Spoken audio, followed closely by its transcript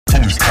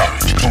Tony's talk.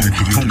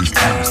 Tony's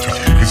talk.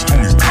 It's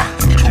Tony's talk.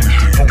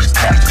 Tony's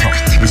talk.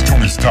 It's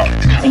Tony's talk.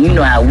 And you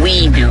know how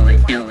we do it.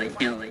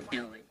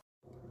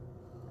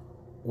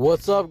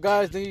 What's up,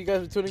 guys? Thank you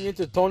guys for tuning in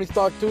to Tony's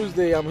Talk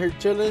Tuesday. I'm here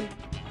chilling.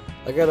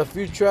 I got a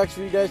few tracks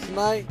for you guys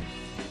tonight.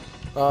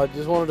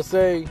 Just wanted to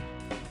say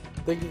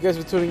thank you guys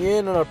for tuning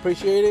in, and I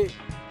appreciate it.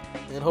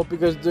 And hope you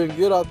guys are doing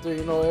good out there.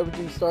 You know,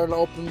 everything's starting to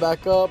open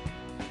back up.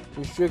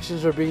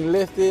 Restrictions are being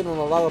lifted on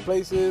a lot of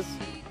places.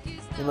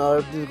 You know,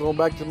 everything's going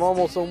back to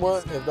normal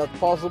somewhat, if that's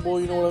possible,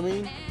 you know what I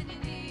mean?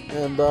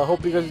 And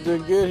hope you guys are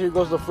doing good. Here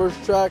goes the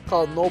first track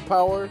called No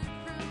Power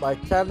by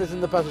Candace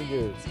and the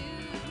Passengers.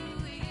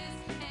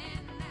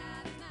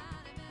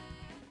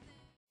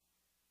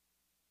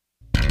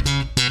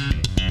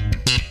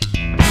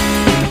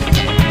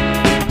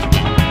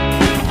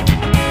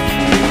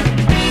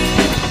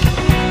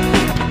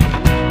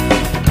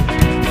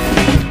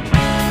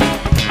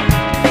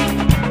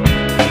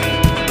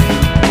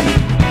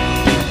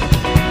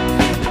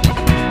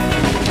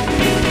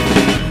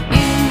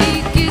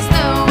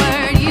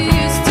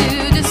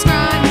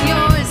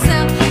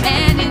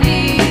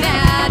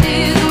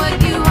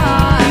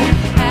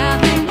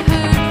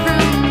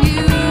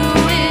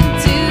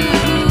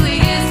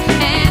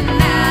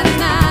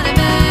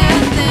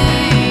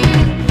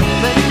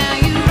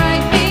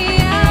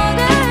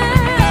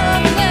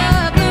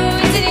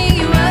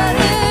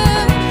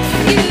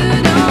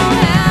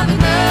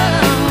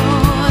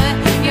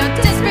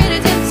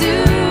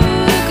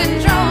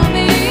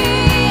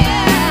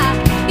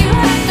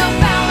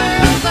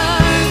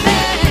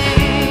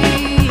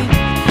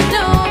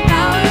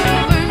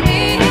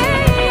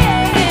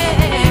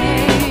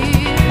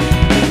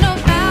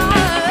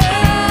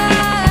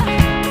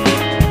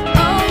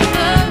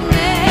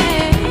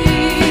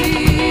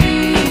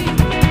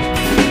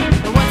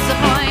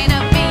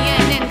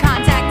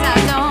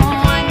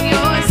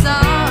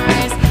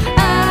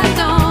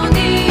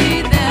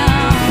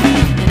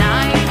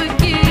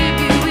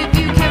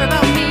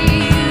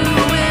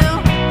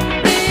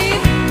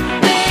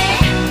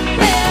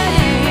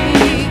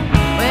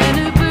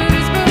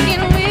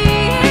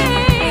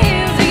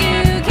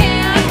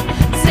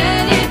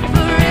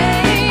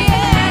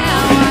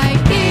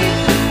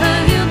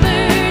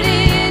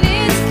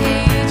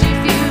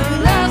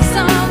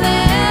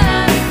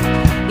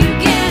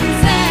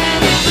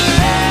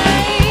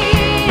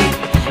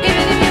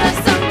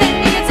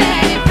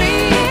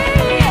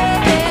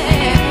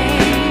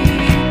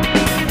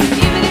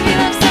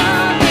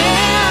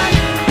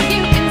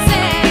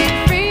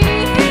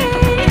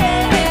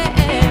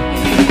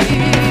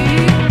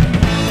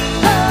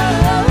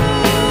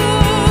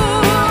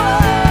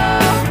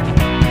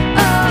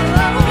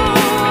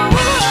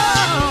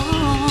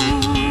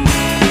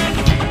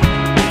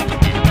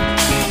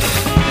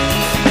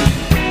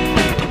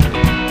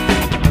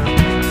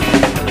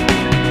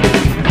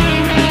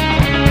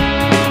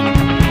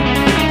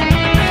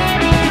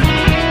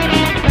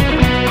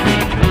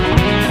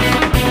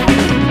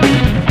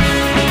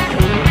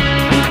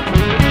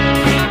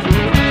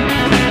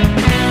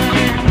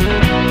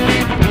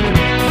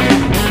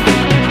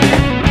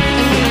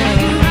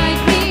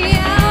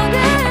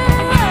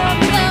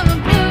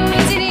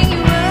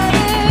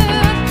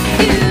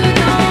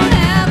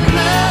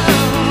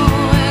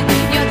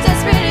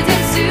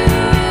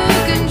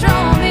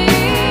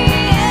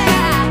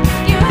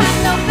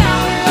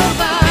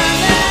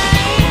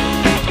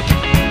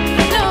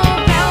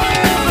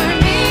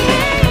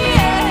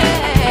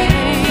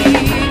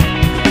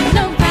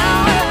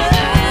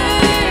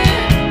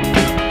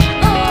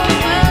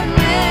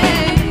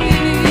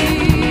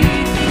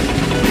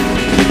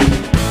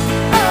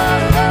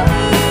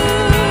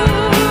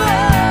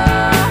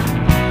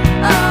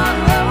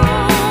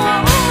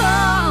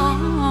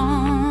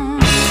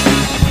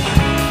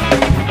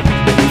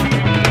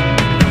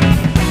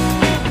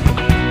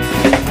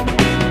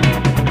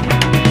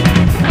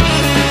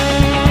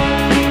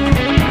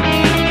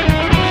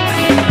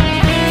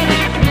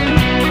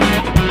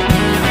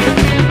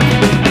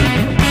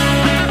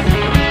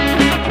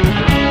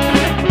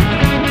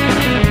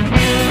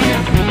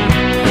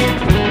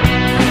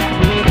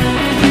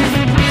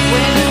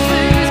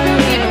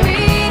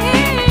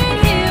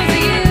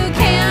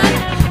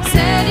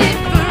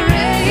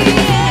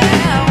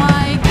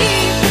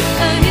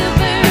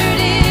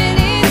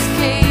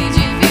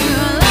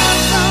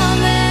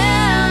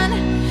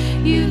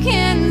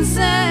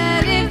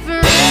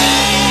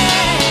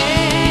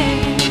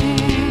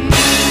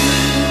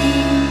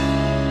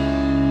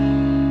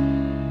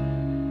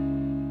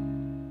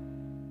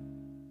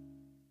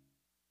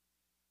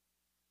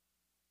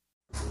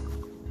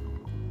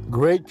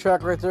 Great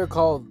track right there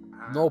called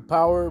No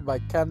Power by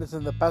Candace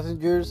and the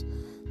Passengers.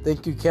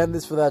 Thank you,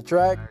 Candace, for that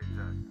track.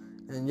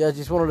 And yeah,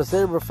 just wanted to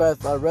say real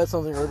fast, I read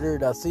something earlier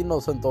that Sino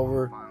sent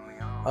over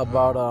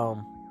about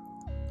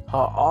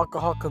how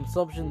alcohol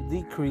consumption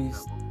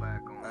decreased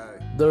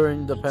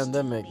during the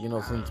pandemic,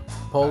 since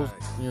post,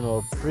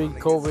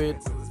 pre-COVID,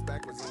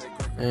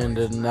 and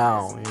then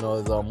now,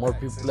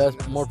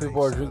 more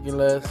people are drinking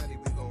less,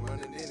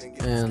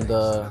 and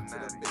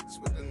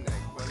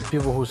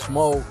people who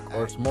smoke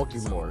are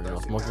smoking more. You know,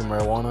 smoking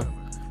marijuana,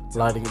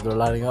 they're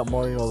lighting up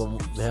more. You know,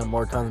 they have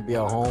more time to be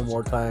at home,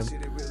 more time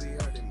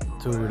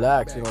to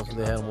relax. You know, so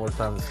they have more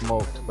time to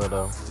smoke. But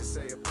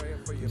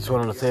just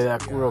wanted to say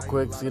that real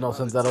quick, so, you know,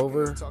 send that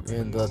over.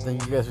 And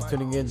thank you guys for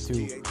tuning in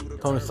to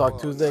Tony's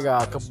Talk Tuesday.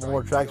 Got a couple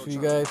more tracks for you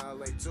guys.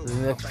 The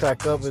next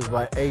track up is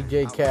by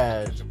AJ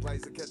Cash.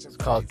 It's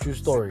called True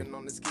Story.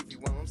 It's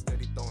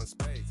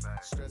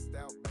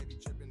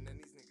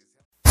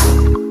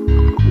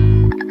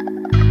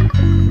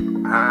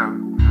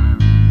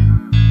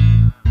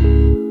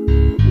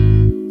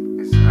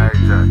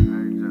AJ.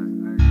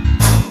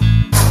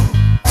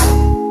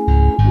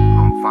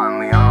 I'm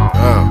finally on.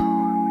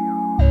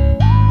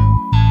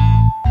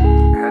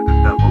 Had to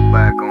double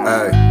back on.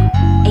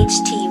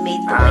 HT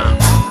made the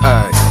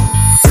wave.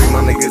 Three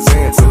my niggas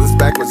in till it's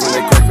backwards and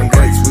they crack them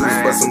dates. We was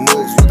bustin'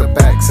 moves with the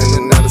packs in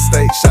and out of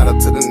state. Shout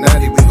out to the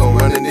natty, we gon'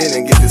 run it in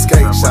and get this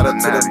cake. Shout out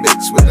to the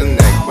bitch with the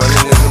neck,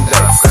 running in them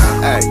dates.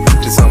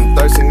 Ayy, just something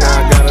thirsty, now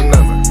I got a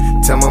number.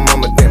 Tell my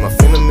mama, damn, I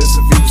finna miss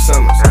a few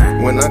summers.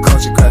 When I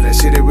caught you, cried that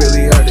shit, it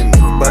really hurted me.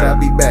 But I'll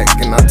be back,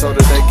 and I told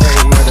her they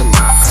can't murder me.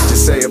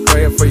 Just say a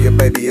prayer for your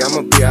baby,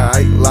 I'ma be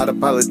alright. A lot of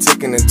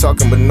politicking and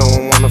talking, but no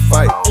one wanna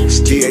fight.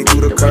 DA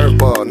threw the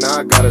curveball, now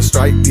I got a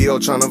strike. DO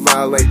tryna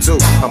violate too,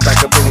 I'm back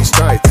up in these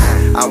stripes.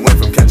 I went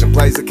from catching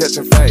plays to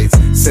catching fades.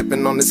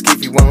 Sipping on this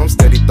keefy while I'm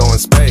steady throwing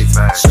spades.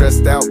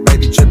 Stressed out,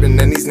 baby tripping,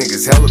 and these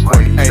niggas hella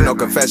corny. Ain't no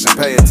confession,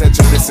 pay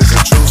attention, this is a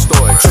true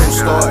story. True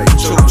story,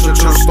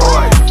 true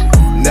story.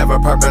 Never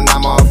perping,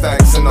 I'm all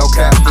facts and no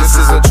cap. This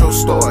is a true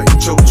story,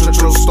 true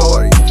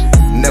story.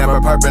 Never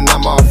perping,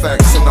 I'm all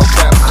facts and no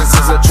cap. This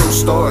is a true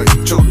story,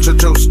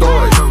 true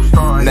story.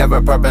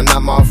 Never perping,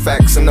 I'm all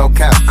facts and no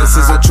cap. This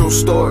is a true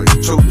story,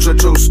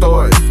 true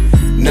story.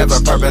 Never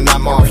perping,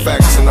 I'm all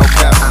facts and no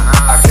cap.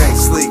 I can't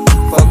sleep,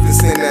 fuck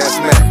this in-ass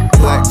Mac.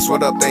 Blacks,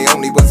 what up, they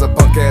only was a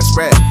punk ass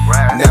rat.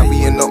 Now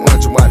we in the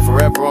orange and white,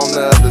 forever on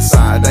the other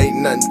side. Ain't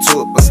nothing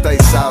to it but stay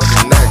solid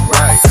and act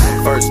right.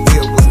 First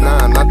deal was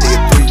 9, I did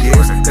 3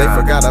 years. They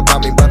forgot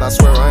about me, but I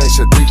swear I ain't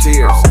shed 3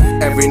 tears.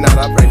 Every night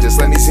I pray, just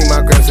let me see my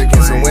grams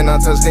again. So when I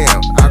touch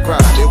down, I cried,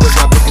 it was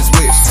my biggest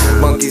wish.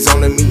 Monkeys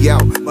owning me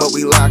out, but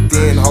we locked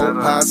in. Whole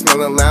pie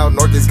smelling loud,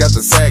 Northeast got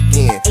the sack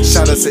in.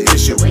 Shout us an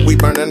issue, we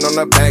burning on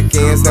the back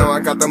ends. Now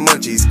I got the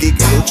munchies,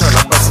 geeking, who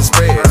tryna bust a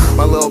spread.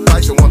 My little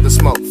Bison want the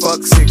smoke,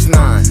 fuck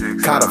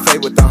 6ix9ine. Caught a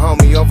fade with the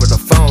homie over the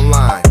phone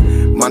line.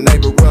 My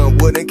neighbor run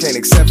wood and can't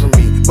accept for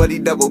me, but he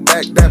double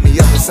back, dap me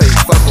up and say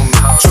fuck with me.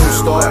 True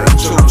story,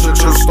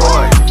 true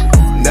story.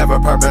 Never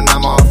perping,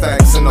 I'm all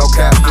facts and no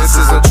cap. This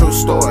is a true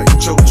story,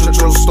 true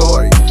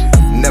story.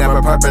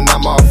 Never perping,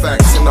 I'm all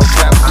facts and no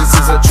cap. This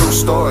is a true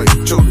story,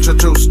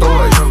 true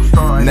story.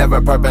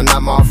 Never perping,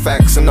 I'm all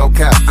facts and no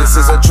cap. This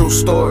is a true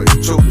story,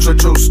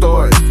 true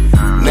story.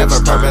 Never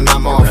perping,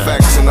 I'm all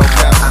facts and no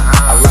cap.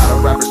 A lot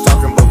of rappers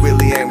talking, but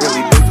really ain't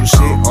really been through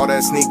shit. All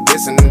that sneak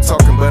dissing and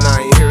talking, but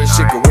I ain't hearing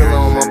shit. Gorilla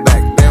on my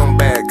back, down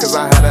bad, cause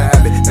I had a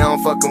habit. Now I'm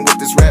fucking with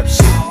this rap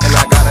shit, and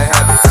I got a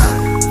habit.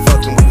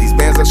 Fucking with these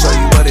bands, I'll show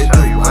you what it do.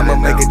 I'ma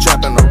make it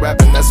trapping or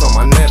rapping, that's on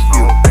my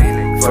nephew.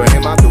 For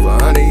him, I do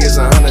 100 years,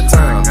 100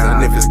 times.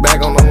 And if it's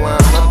back on the line,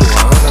 I do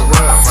 100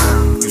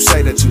 rhymes. You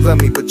say that you love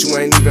me, but you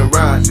ain't even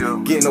right.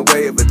 Getting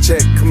away of a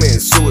check, committing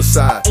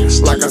suicide.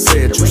 Like I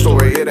said, true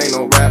story, it ain't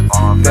no rap.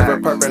 Never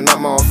perping,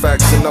 I'm all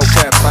facts and no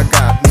cap. I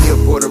got me a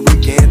Puerto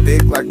Rican,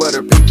 thick like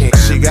butter pecan.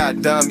 She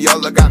got dumb,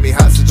 Yola got me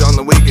hostage on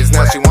the weekends.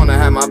 Now she wanna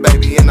have my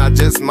baby, and I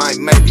just might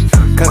maybe.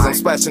 Cause I'm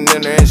splashing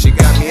in her and she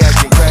got me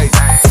acting crazy.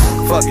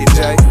 Fuck it,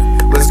 Jay.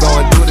 Let's go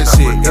and do this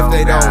shit. If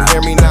they don't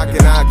hear me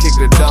knocking, I'll kick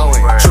the door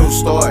in. True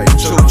story,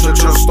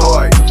 true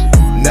story.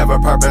 Never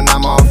perping,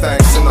 I'm all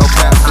facts and no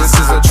cap. This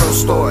is a true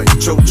story,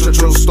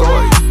 true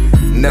story.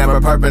 Never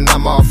perping,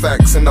 I'm all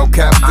facts and no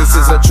cap. This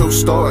is a true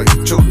story,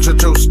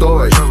 true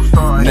story.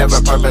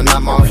 Never perping,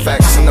 I'm all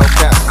facts and no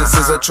cap. This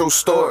is a true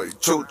story,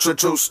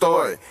 true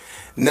story.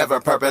 Never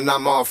perping,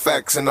 I'm all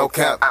facts and no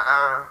cap.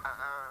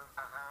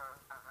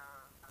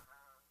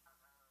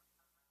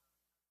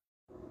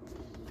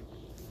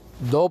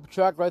 Dope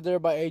track right there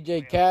by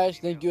AJ Cash.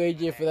 Thank you,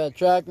 AJ, for that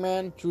track,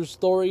 man. True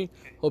story.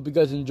 Hope you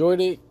guys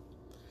enjoyed it.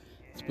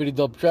 It's a pretty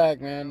dope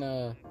track, man.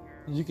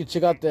 You can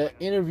check out the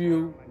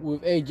interview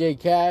with AJ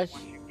Cash.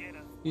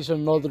 He's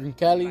from Northern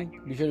Cali.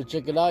 Be sure to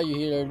check it out. You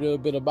hear a little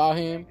bit about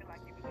him.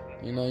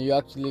 You know, you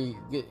actually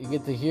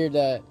get to hear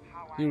that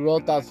he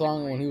wrote that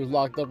song when he was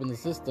locked up in the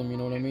system. You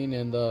know what I mean?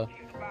 And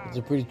it's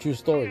a pretty true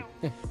story.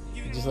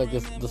 Just like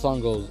the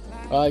song goes.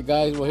 All right,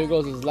 guys. Well, here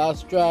goes his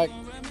last track.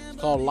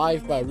 Called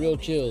Life by Real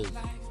Chills.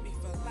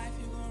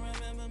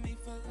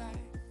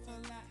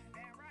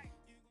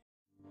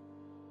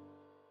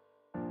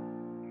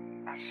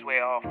 I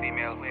swear all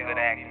females are good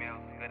actors.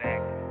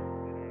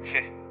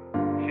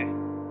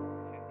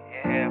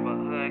 Yeah, but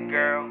hood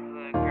girl,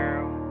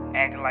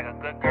 acting like a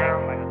good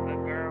girl.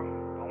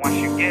 But once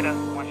you get her,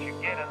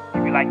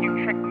 you be like, you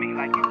tricked me. You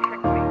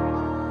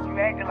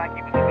acted like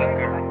you was a good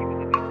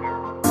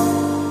girl.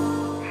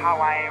 How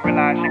I ain't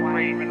realize you're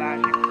crazy.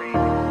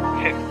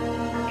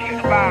 Keep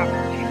the vibe,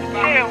 keep the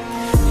chill.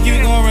 You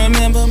gon'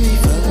 remember me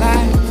for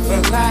life, for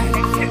life.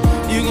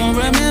 You gon'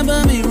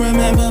 remember me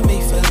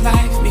for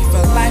life, me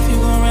for life. You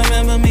gon'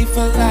 remember me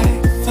for life,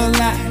 for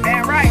life.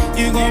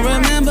 You gon'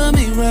 remember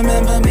me for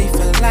life,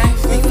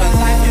 me for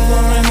life. You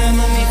gon'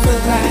 remember me for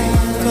life,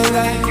 for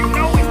life.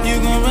 You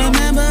gon'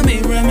 remember me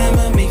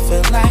for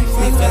life,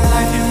 me for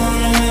life. You gon'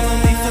 remember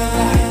me for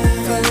life,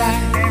 for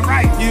life.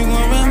 You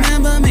gon'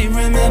 remember me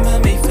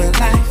for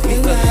life, me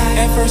for life.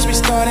 At first we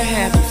started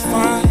having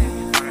fun.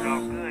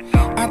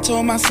 I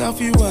told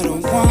myself you were the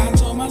one.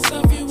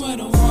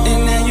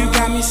 And now you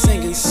got me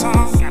singing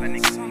songs.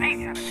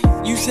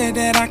 You said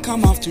that I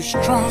come off too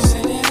strong.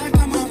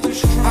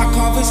 Our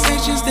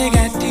conversations, they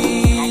got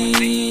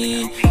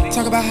deep.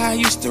 Talk about how I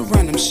used to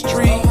run them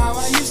streets.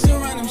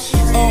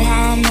 Oh,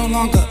 how I'm no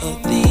longer a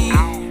thief.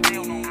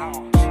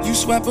 You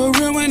swept a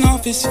ruin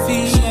off his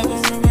feet.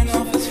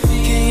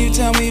 Can you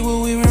tell me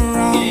what we went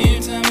wrong?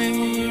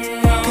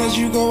 Cause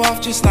you go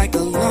off just like a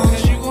lump.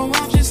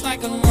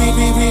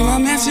 Read my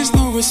message,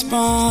 no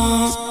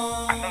response.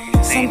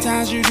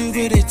 Sometimes you do,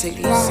 but it take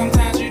long.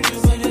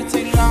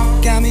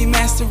 Got me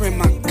mastering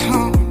my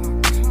calm.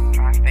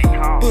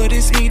 But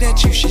it's me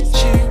that you should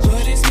choose.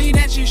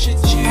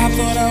 I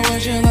thought I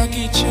was your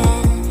lucky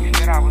charm.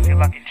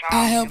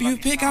 I help you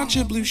pick out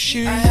your blue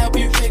shoes.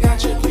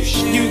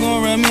 You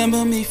gon'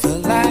 remember me for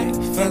life,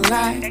 for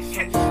life.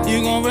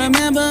 You gon'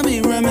 remember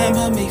me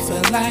for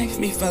life,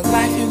 me for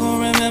life. You gon'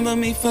 remember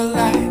me for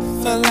life,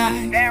 for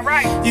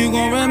life. You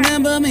gon'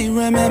 remember me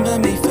for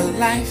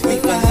life, me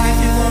for life.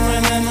 You gon'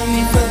 remember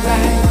me for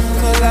life,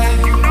 for life.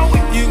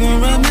 You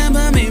gon'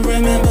 remember me for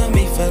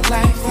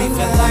life, me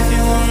for life. You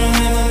gon'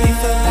 remember me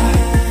for life,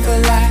 for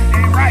life.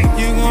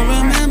 You gon'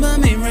 remember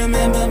me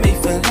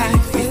for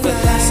life, me for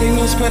life.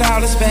 Singles put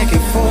out us back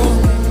and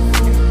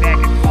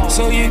forth,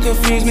 so you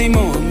confuse me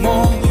more and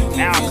more.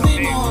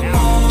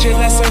 Just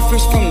let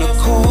surface from the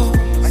core.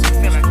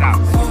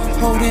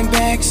 Holding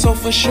back, so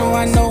for sure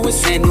I know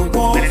it's in the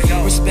wall.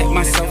 Respect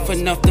myself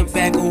enough to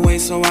back away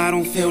so I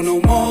don't feel no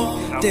more.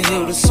 To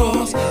heal the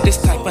source, this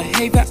type of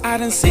behavior I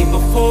done seen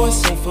before.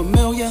 It's so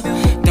familiar,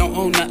 don't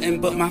own nothing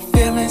but my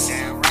feelings.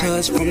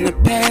 Cause from the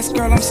past,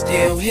 girl, I'm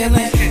still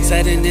healing.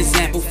 Set an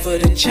example for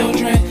the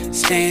children.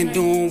 Stand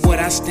doing what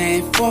I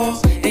stand for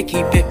and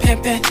keep it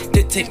pimpin'.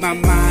 To take my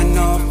mind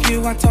off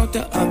you, I talk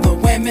to other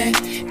women.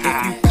 If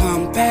you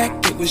come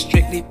back, it was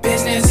strictly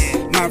business.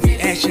 My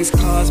reactions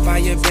caused by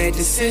your bad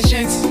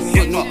decisions.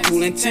 With no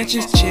cool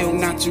intentions, chill,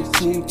 not too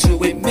cool to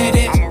admit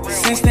it.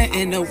 Since then,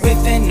 in the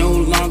within, no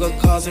longer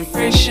causing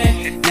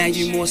friction. Now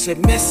you more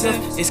submissive,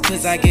 it's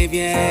cause I gave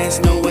your ass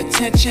no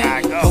attention.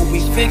 Hope we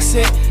fix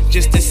it,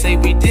 just to say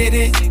we did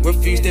it.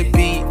 Refuse to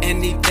be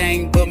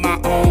anything but my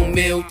own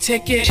meal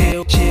ticket.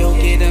 Chill,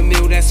 get a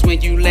meal, that's when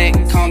you let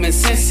common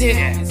sense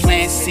hit.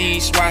 Plant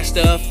seeds, watch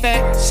the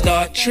effect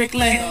start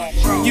trickling.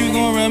 You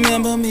gon'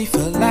 remember me for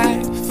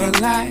life, for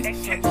life.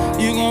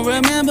 You gon'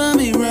 remember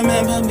me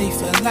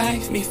for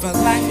life, me for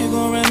life. You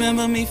gon'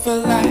 remember me for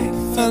life,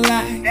 for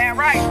life.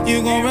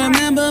 You gon'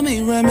 remember me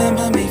for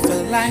life, me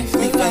for life.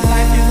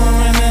 You gon'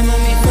 remember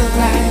me for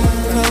life,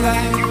 for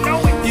life.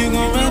 You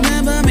gon'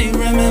 remember me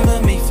for life,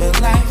 me for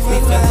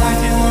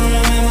life. You gon'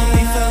 remember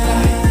me for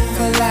life,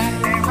 for life.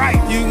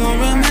 You gon'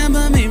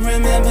 remember me for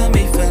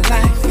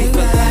life, me for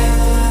life.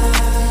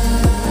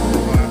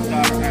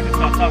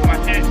 Talk my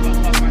shit.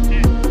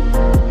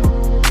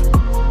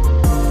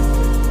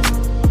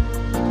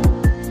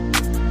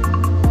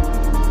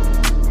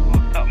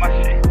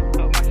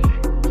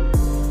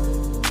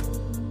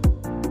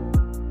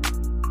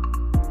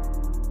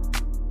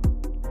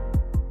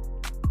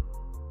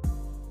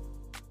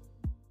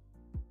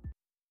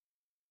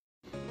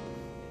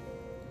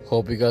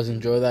 Hope you guys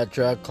enjoy that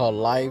track called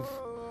Live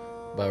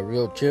by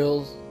Real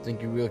Chills.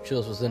 Thank you, Real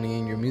Chills, for sending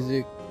in your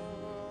music.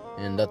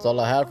 And that's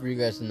all I have for you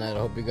guys tonight. I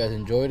hope you guys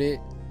enjoyed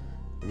it.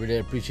 I really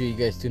appreciate you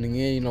guys tuning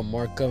in. You know,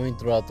 more coming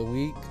throughout the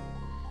week.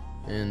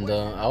 And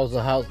I was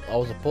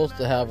supposed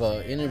to have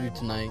an interview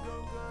tonight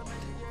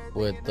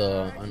with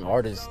an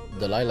artist,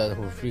 Delilah,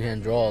 who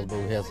freehand draws, but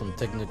we had some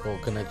technical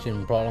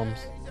connection problems.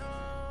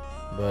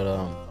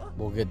 But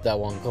we'll get that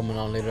one coming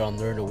on later on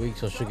during the week,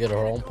 so she'll get her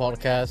own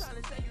podcast.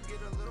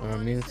 You know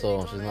what I mean?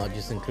 So she's not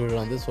just included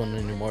on this one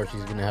anymore.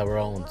 She's gonna have her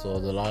own. So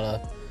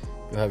Delilah,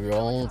 you have your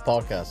own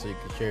podcast, so you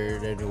can share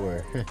it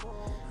everywhere.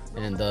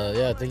 And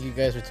yeah, thank you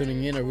guys for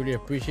tuning in. I really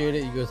appreciate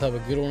it. You guys have a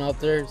good one out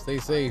there. Stay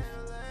safe.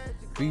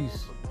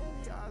 Peace.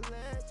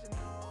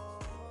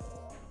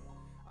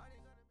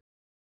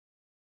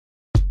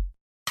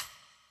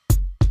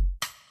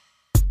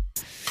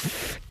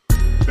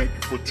 Thank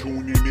you for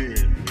tuning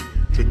in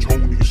to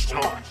Tony's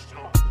Talk,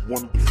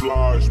 one of the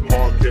flyest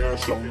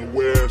podcasts on the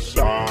west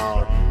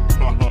side.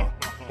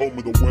 Home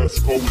of the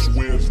West Coast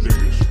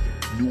Wednesdays.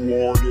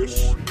 New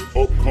artists,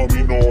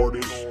 upcoming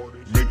artists.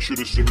 Make sure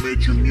to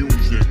submit your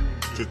music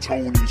to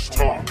Tony's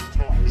Talk,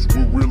 cause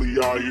we're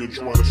really out here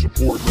trying to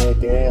support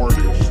local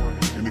artists.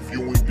 And if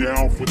you ain't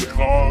down for the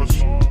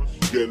cause,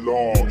 get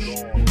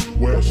lost.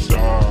 West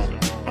side.